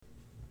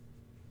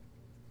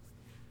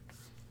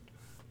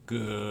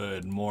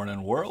Good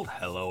morning, world.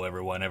 Hello,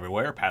 everyone,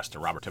 everywhere. Pastor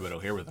Robert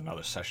Thibodeau here with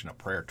another session of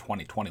Prayer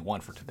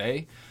 2021 for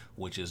today,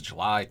 which is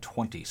July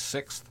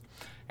 26th.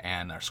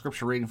 And our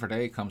scripture reading for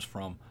today comes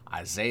from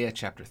Isaiah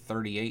chapter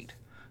 38,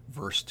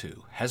 verse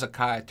 2.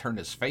 Hezekiah turned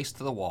his face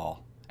to the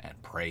wall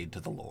and prayed to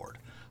the Lord.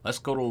 Let's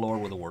go to the Lord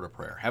with a word of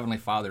prayer. Heavenly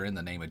Father, in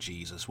the name of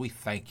Jesus, we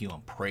thank you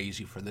and praise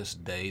you for this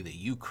day that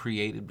you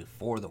created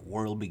before the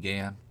world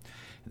began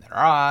and that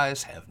our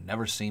eyes have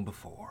never seen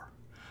before.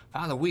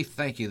 Father, we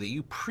thank you that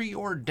you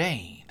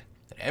preordained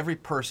that every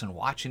person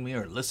watching me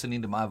or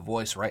listening to my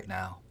voice right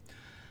now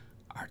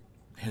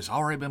has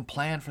already been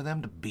planned for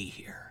them to be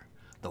here.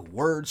 The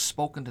word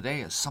spoken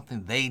today is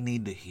something they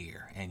need to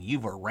hear, and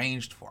you've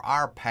arranged for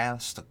our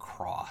paths to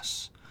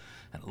cross.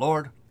 And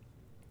Lord,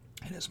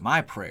 it is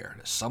my prayer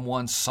that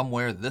someone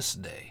somewhere this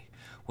day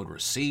would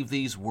receive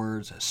these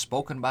words as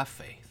spoken by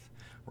faith,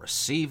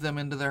 receive them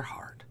into their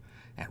heart,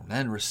 and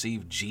then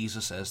receive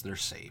Jesus as their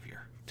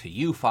Savior. To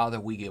you, Father,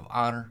 we give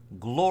honor,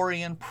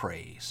 glory, and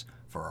praise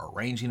for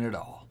arranging it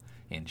all.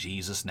 In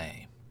Jesus'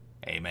 name,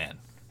 amen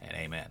and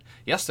amen.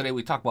 Yesterday,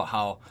 we talked about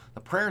how the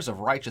prayers of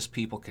righteous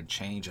people can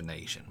change a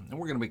nation, and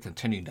we're going to be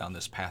continuing down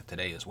this path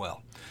today as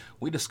well.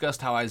 We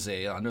discussed how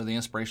Isaiah, under the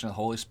inspiration of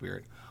the Holy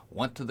Spirit,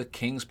 went to the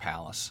king's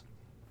palace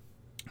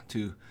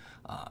to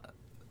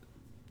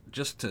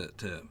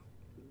to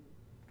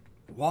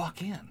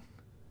walk in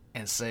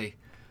and say,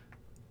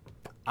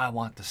 I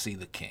want to see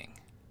the king.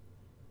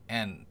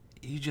 And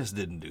he just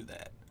didn't do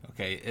that.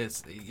 Okay,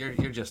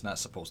 you're just not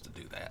supposed to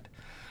do that,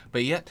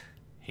 but yet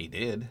he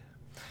did.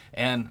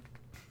 And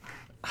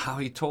how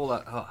he told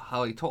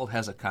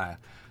Hezekiah,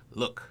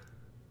 look,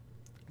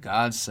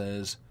 God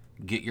says,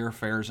 get your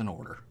affairs in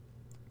order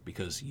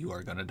because you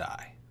are going to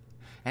die.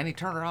 And he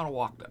turned around and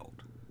walked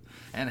out.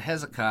 And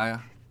Hezekiah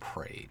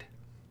prayed,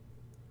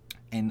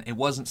 and it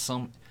wasn't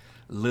some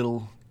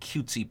little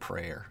cutesy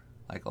prayer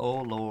like,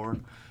 oh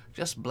Lord,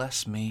 just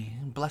bless me,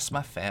 and bless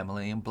my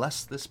family, and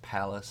bless this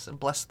palace, and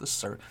bless the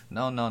servant.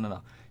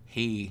 No.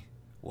 He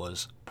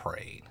was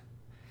praying,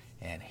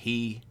 and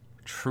he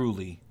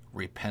truly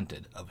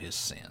repented of his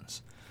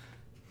sins.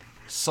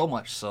 So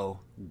much so,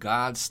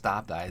 God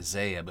stopped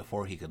Isaiah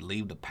before he could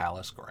leave the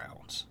palace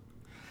grounds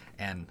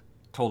and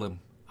told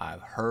him,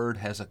 I've heard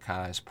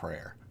Hezekiah's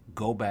prayer.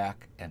 Go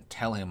back and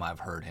tell him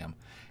I've heard him,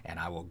 and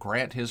I will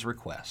grant his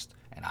request,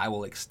 and I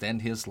will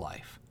extend his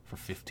life for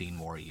 15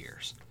 more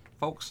years.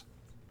 Folks,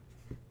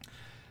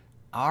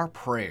 our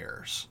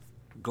prayers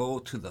go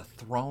to the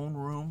throne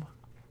room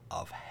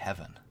of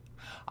heaven.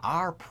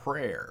 Our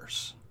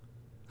prayers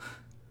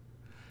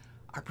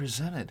are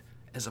presented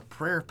as a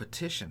prayer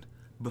petition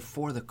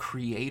before the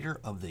creator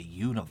of the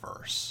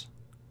universe.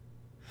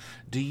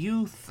 Do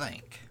you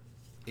think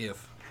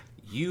if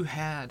you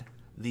had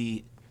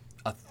the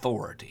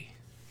authority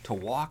to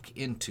walk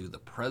into the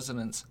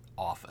president's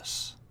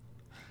office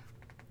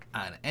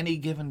on any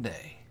given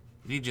day,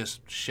 you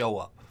just show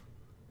up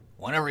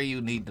whenever you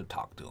need to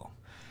talk to him,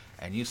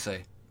 and you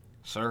say,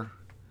 sir,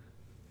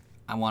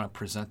 I want to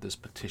present this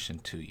petition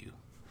to you.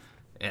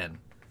 And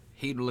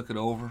he'd look it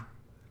over,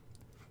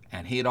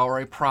 and he had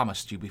already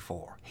promised you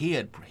before. He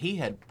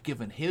had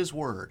given his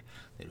word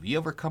that if you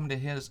ever come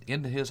to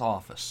into his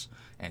office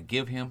and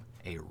give him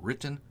a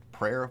written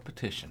prayer of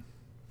petition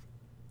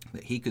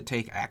that he could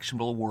take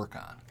actionable work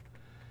on,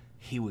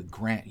 he would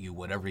grant you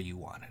whatever you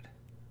wanted,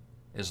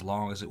 as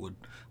long as it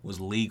was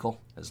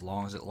legal, as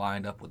long as it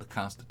lined up with the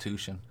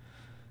Constitution.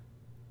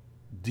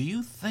 Do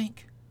you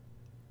think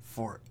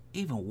for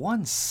even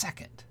 1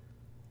 second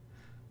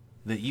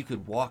that you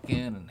could walk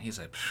in and he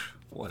said,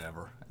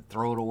 whatever, and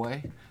throw it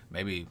away?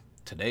 Maybe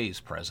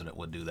today's president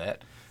would do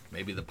that.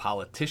 Maybe the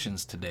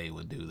politicians today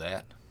would do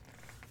that.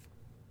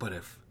 But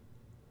if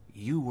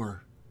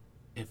your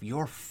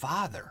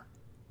father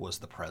was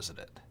the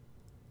president,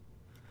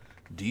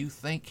 do you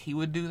think he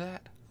would do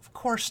that? Of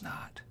course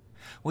not.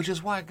 Which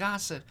is why God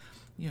said,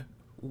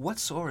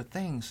 whatsoever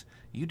things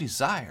you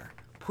desire,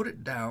 put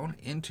it down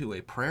into a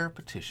prayer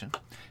petition,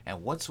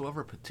 and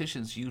whatsoever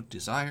petitions you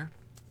desire,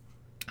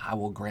 I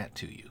will grant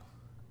to you.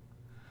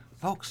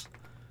 Folks,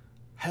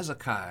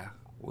 Hezekiah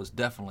was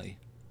definitely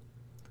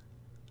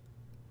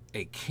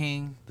a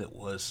king that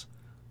was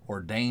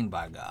ordained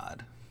by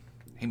God.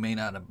 He may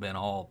not have been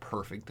all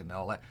perfect and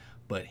all that,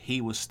 but he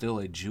was still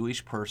a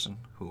Jewish person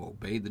who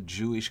obeyed the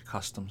Jewish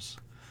customs,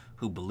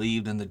 who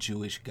believed in the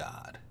Jewish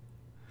God.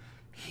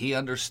 He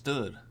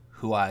understood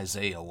who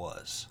Isaiah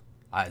was.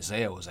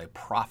 Isaiah was a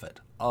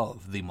prophet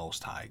of the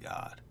Most High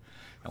God.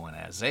 And when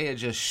Isaiah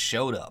just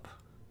showed up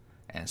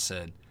and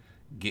said,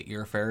 get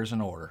your affairs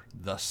in order,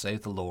 thus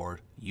saith the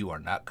Lord, you are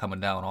not coming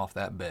down off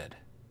that bed,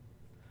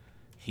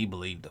 he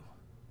believed him.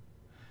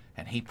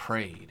 And he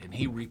prayed, and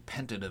he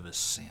repented of his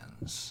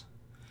sins.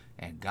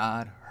 And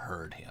God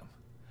heard him.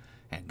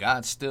 And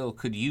God still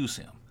could use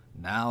him.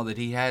 Now that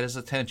he had his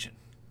attention,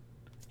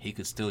 he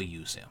could still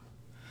use him.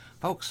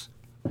 Folks,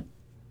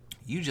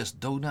 you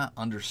just do not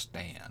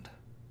understand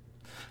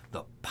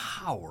the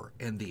power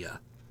and the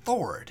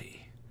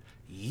authority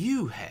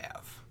you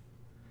have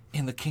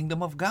in the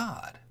kingdom of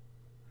God.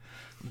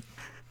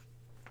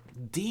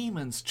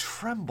 Demons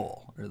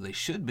tremble, or they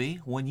should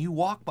be, when you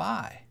walk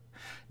by.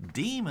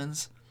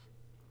 Demons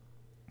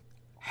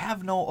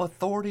have no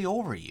authority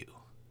over you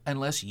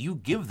unless you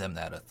give them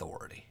that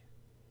authority.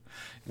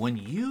 When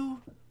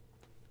you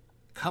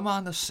come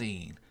on the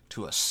scene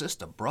to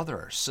assist a brother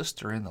or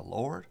sister in the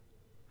Lord,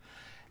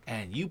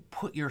 and you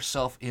put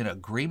yourself in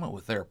agreement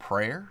with their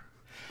prayer,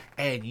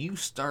 and you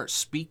start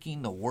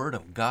speaking the word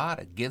of God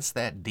against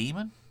that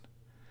demon,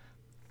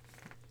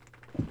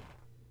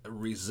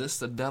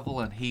 resist the devil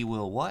and he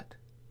will what?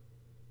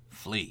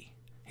 Flee.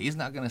 He's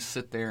not going to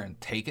sit there and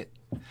take it.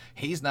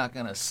 He's not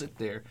going to sit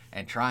there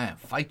and try and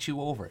fight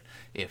you over it.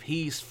 If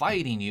he's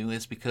fighting you,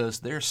 it's because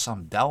there's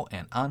some doubt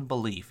and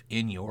unbelief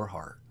in your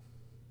heart.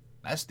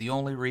 That's the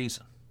only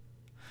reason.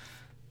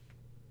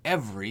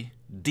 Every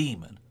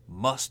demon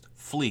must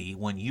flee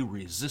when you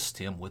resist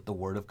him with the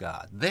word of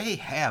God. They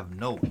have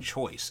no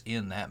choice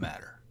in that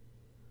matter.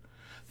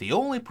 The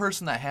only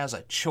person that has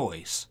a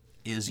choice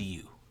is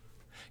you.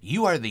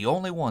 You are the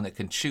only one that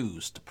can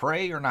choose to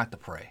pray or not to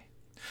pray.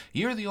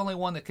 You're the only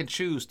one that can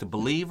choose to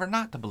believe or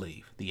not to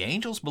believe. The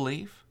angels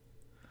believe.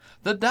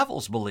 The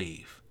devils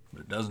believe.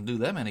 But it doesn't do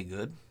them any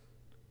good.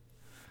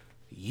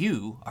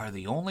 You are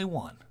the only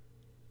one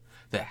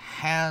that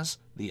has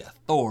the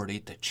authority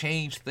to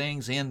change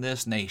things in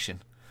this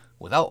nation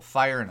without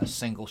firing a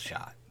single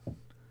shot.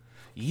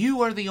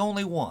 You are the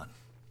only one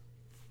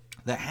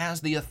that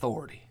has the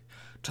authority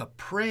to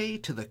pray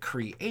to the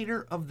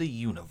creator of the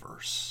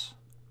universe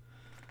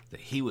that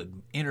he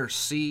would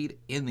intercede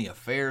in the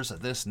affairs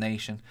of this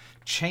nation,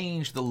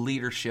 change the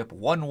leadership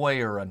one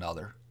way or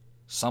another.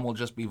 Some will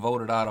just be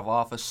voted out of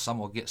office. Some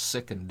will get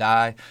sick and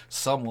die.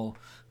 Some will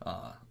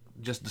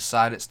just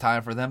decide it's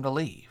time for them to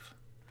leave.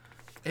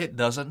 It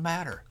doesn't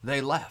matter.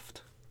 They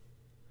left.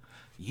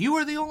 You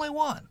are the only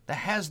one that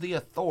has the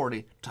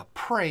authority to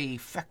pray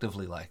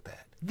effectively like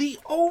that. The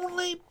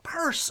only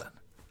person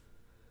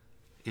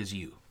is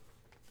you,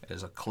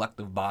 as a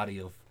collective body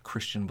of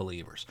Christian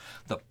believers.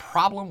 The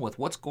problem with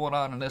what's going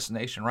on in this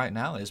nation right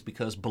now is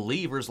because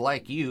believers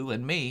like you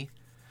and me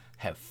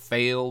have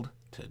failed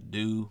to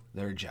do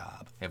their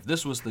job. If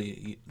this was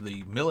the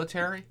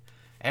military,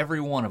 every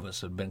one of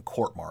us had been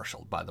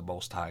court-martialed by the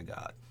Most High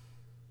God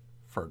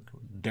for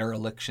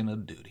dereliction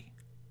of duty.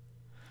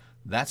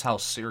 That's how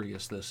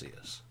serious this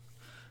is.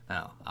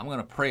 Now, I'm going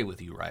to pray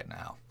with you right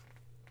now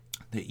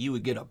that you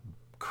would get a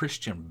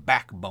Christian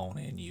backbone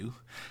in you,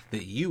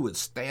 that you would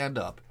stand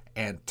up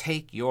and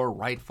take your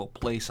rightful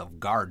place of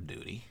guard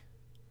duty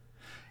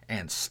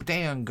and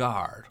stand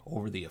guard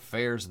over the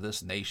affairs of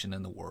this nation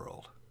and the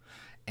world.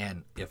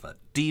 And if a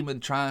demon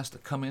tries to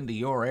come into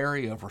your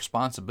area of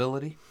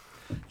responsibility,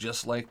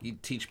 just like you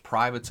teach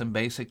privates in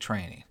basic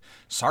training,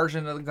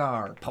 Sergeant of the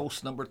Guard,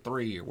 post number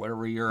 3, or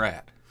wherever you're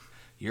at,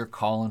 you're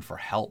calling for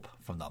help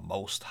from the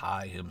Most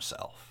High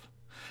himself.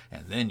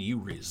 And then you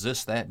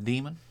resist that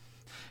demon.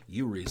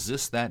 You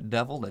resist that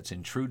devil that's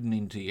intruding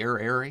into your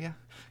area.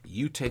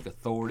 You take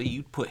authority,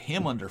 you put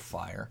him under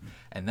fire,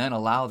 and then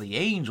allow the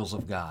angels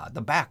of God,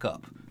 the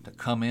backup, to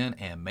come in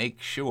and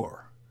make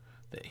sure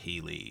that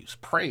he leaves.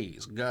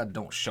 Praise God,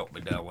 don't shut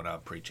me down when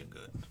I'm preaching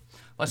good.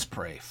 Let's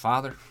pray.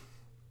 Father,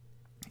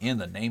 in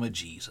the name of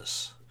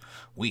Jesus,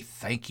 we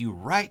thank you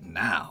right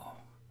now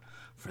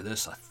for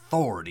this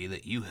authority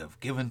that you have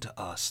given to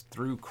us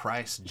through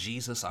Christ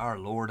Jesus, our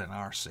Lord and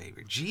our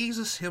Savior.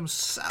 Jesus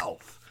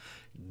himself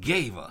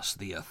gave us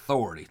the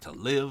authority to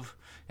live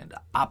and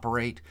to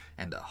operate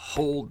and to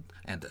hold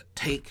and to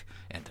take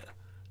and to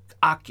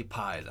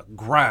occupy the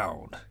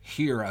ground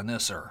here on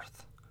this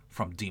earth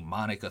from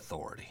demonic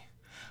authority.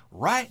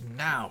 Right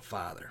now,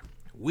 Father,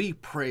 we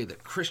pray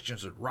that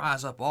Christians would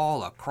rise up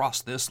all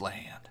across this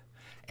land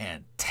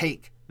and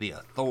take the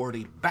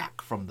authority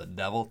back from the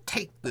devil,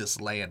 take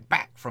this land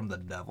back from the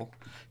devil,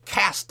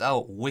 cast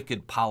out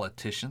wicked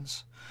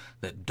politicians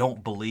that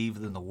don't believe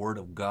in the Word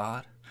of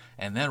God,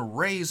 and then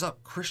raise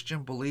up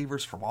Christian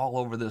believers from all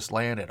over this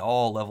land at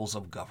all levels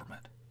of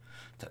government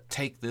to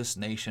take this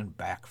nation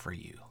back for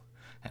you.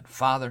 And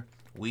Father,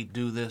 we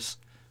do this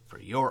for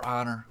your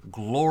honor,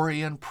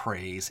 glory, and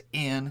praise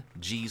in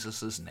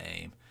Jesus'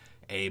 name.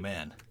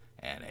 Amen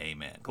and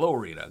amen.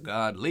 Glory to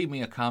God. Leave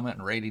me a comment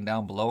and rating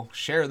down below.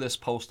 Share this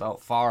post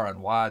out far and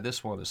wide.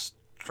 This one is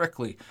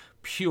strictly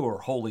pure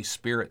Holy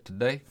Spirit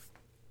today.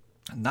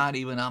 Not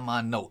even on my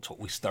notes what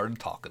we started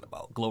talking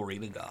about. Glory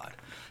to God.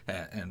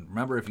 And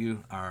remember, if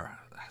you are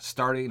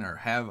starting or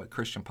have a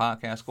Christian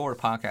podcast, go to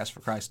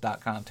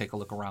podcastforchrist.com. Take a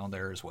look around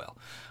there as well.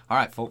 All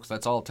right, folks,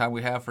 that's all the time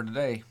we have for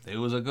today. It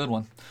was a good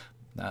one.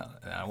 Now,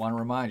 I want to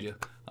remind you,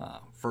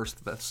 1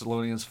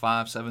 Thessalonians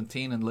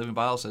 5:17 in the Living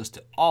Bible says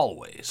to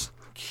always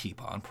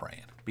keep on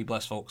praying. Be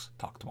blessed, folks.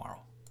 Talk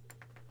tomorrow.